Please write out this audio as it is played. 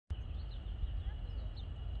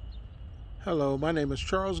Hello, my name is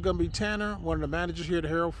Charles Gumby Tanner, one of the managers here at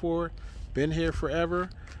Harold Ford. Been here forever,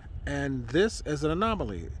 and this is an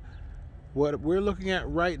anomaly. What we're looking at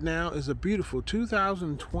right now is a beautiful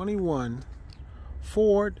 2021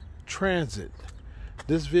 Ford Transit.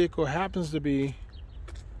 This vehicle happens to be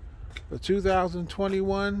a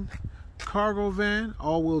 2021 cargo van,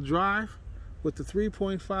 all-wheel drive, with the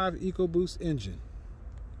 3.5 EcoBoost engine.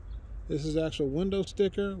 This is actual window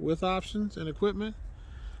sticker with options and equipment.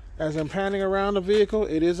 As I'm panning around the vehicle,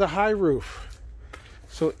 it is a high roof.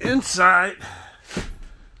 So inside,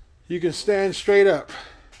 you can stand straight up.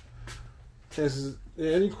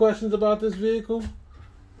 Any questions about this vehicle?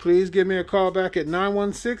 Please give me a call back at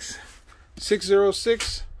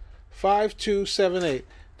 916-606-5278.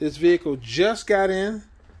 This vehicle just got in.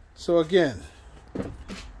 So again,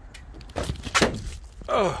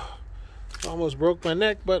 almost broke my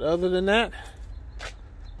neck, but other than that,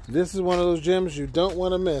 this is one of those gems you don't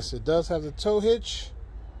want to miss. It does have the tow hitch,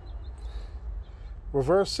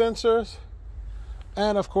 reverse sensors,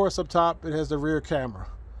 and of course up top it has the rear camera.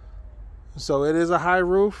 So it is a high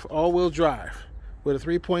roof, all-wheel drive with a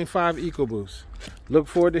 3.5 EcoBoost. Look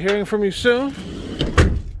forward to hearing from you soon.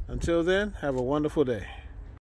 Until then, have a wonderful day.